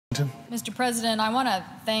Washington. Mr. President, I want to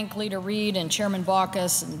thank Leader Reid and Chairman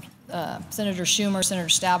Baucus and Senator Schumer, Senator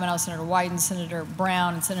Stabenow, Senator Wyden, Senator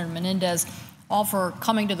Brown, and Senator Menendez, all for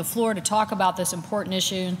coming to the floor to talk about this important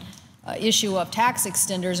issue of tax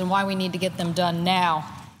extenders and why we need to get them done now.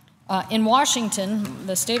 In Washington,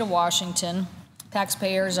 the state of Washington,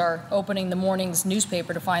 taxpayers are opening the morning's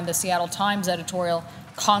newspaper to find the Seattle Times editorial,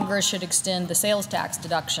 "Congress should extend the sales tax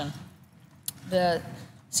deduction." The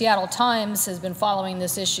Seattle Times has been following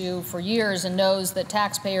this issue for years and knows that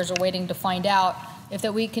taxpayers are waiting to find out if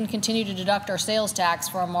that we can continue to deduct our sales tax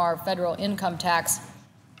from our federal income tax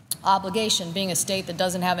obligation. Being a state that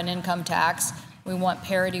doesn't have an income tax, we want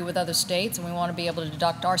parity with other states, and we want to be able to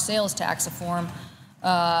deduct our sales tax, a form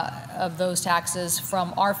of those taxes,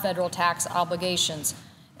 from our federal tax obligations.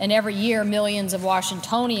 And every year, millions of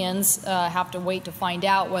Washingtonians have to wait to find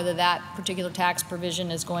out whether that particular tax provision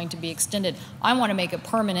is going to be extended. I want to make it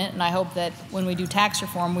permanent, and I hope that when we do tax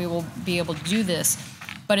reform, we will be able to do this.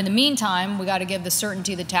 But in the meantime, we got to give the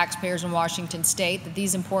certainty to taxpayers in Washington State that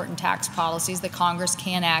these important tax policies, that Congress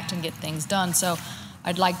can act and get things done. So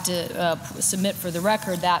I'd like to submit for the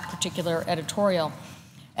record that particular editorial.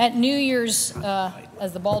 At New Year's,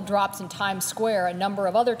 as the ball drops in Times Square, a number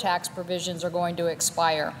of other tax provisions are going to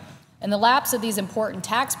expire. And the lapse of these important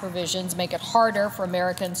tax provisions make it harder for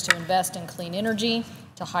Americans to invest in clean energy,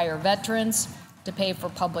 to hire veterans, to pay for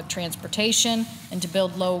public transportation, and to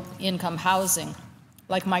build low-income housing.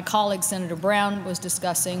 Like my colleague Senator Brown was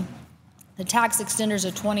discussing, the tax extenders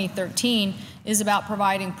of 2013 is about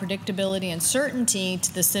providing predictability and certainty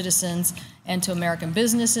to the citizens and to American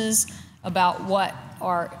businesses about what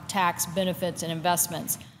are tax benefits and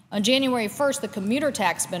investments. On January 1st, the commuter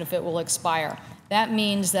tax benefit will expire. That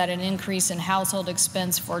means that an increase in household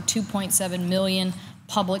expense for 2.7 million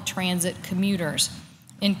public transit commuters.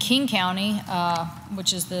 In King County,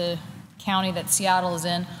 which is the county that Seattle is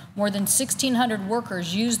in, more than 1,600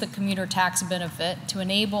 workers use the commuter tax benefit to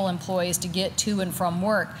enable employees to get to and from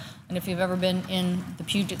work. And if you've ever been in the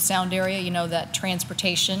Puget Sound area, you know that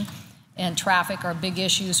transportation and traffic are big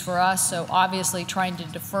issues for us. So obviously trying to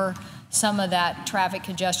defer some of that traffic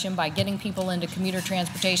congestion by getting people into commuter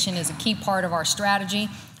transportation is a key part of our strategy.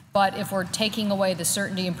 But if we're taking away the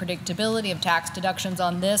certainty and predictability of tax deductions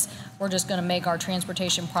on this, we're just going to make our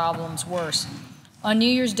transportation problems worse. On New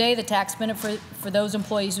Year's Day, the tax benefit for those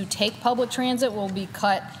employees who take public transit will be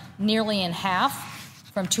cut nearly in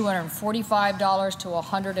half, from $245 to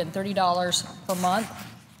 $130 per month,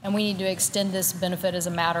 and we need to extend this benefit as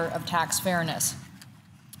a matter of tax fairness.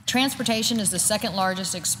 Transportation is the second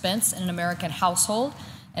largest expense in an American household,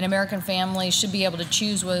 and American families should be able to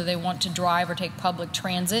choose whether they want to drive or take public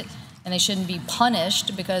transit, and they shouldn't be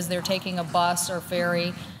punished because they're taking a bus or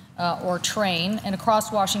ferry or train. And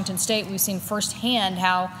across Washington State, we've seen firsthand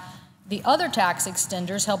how the other tax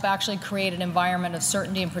extenders help actually create an environment of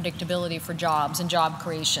certainty and predictability for jobs and job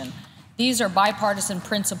creation. These are bipartisan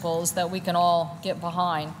principles that we can all get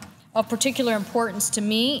behind. Of particular importance to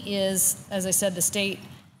me is, as I said, the state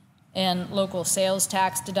and local sales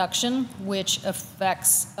tax deduction, which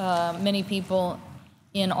affects many people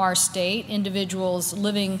in our state. Individuals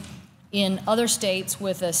living in other states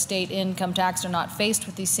with a state income tax are not faced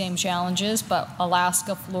with these same challenges, but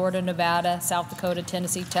Alaska, Florida, Nevada, South Dakota,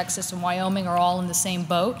 Tennessee, Texas, and Wyoming are all in the same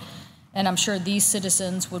boat. And I'm sure these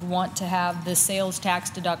citizens would want to have the sales tax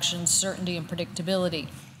deduction certainty and predictability.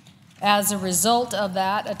 As a result of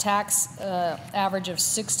that, a tax average of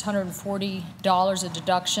 $640 a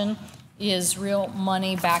deduction is real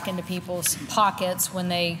money back into people's pockets when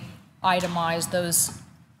they itemize those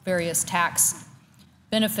various tax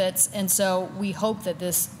benefits, and so we hope that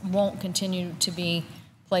this won't continue to be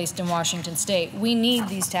placed in Washington State. We need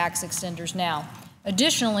these tax extenders now.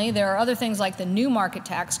 Additionally, there are other things like the New Market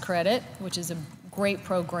Tax Credit, which is a great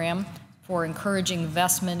program for encouraging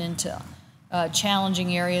investment into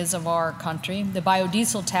challenging areas of our country, the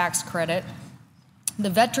biodiesel tax credit, the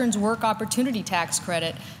Veterans Work Opportunity Tax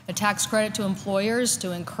Credit, a tax credit to employers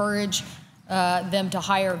to encourage them to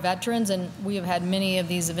hire veterans, and we have had many of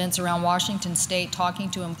these events around Washington State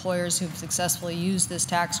talking to employers who've successfully used this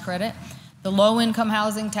tax credit. The low-income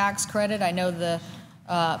housing tax credit, I know the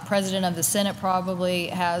President of the Senate probably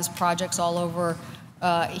has projects all over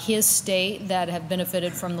his state that have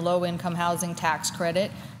benefited from the low-income housing tax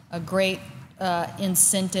credit, a great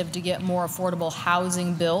incentive to get more affordable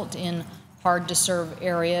housing built in hard-to-serve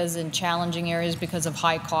areas and challenging areas because of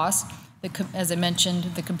high costs. As I mentioned,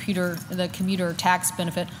 the commuter tax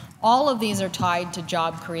benefit, all of these are tied to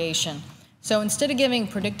job creation. So instead of giving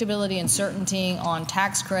predictability and certainty on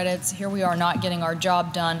tax credits, here we are not getting our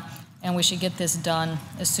job done, and we should get this done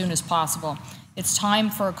as soon as possible. It's time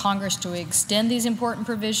for Congress to extend these important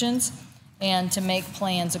provisions and to make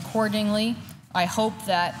plans accordingly. I hope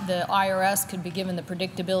that the IRS could be given the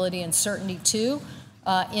predictability and certainty, too,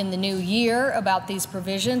 in the new year about these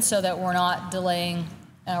provisions so that we're not delaying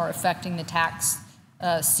or affecting the tax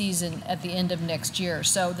season at the end of next year.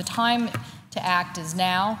 So the time to act is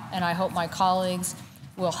now, and I hope my colleagues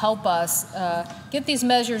will help us get these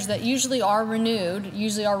measures that usually are renewed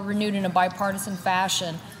in a bipartisan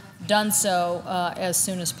fashion, done so as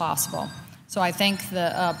soon as possible. So I thank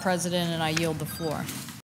the President, and I yield the floor.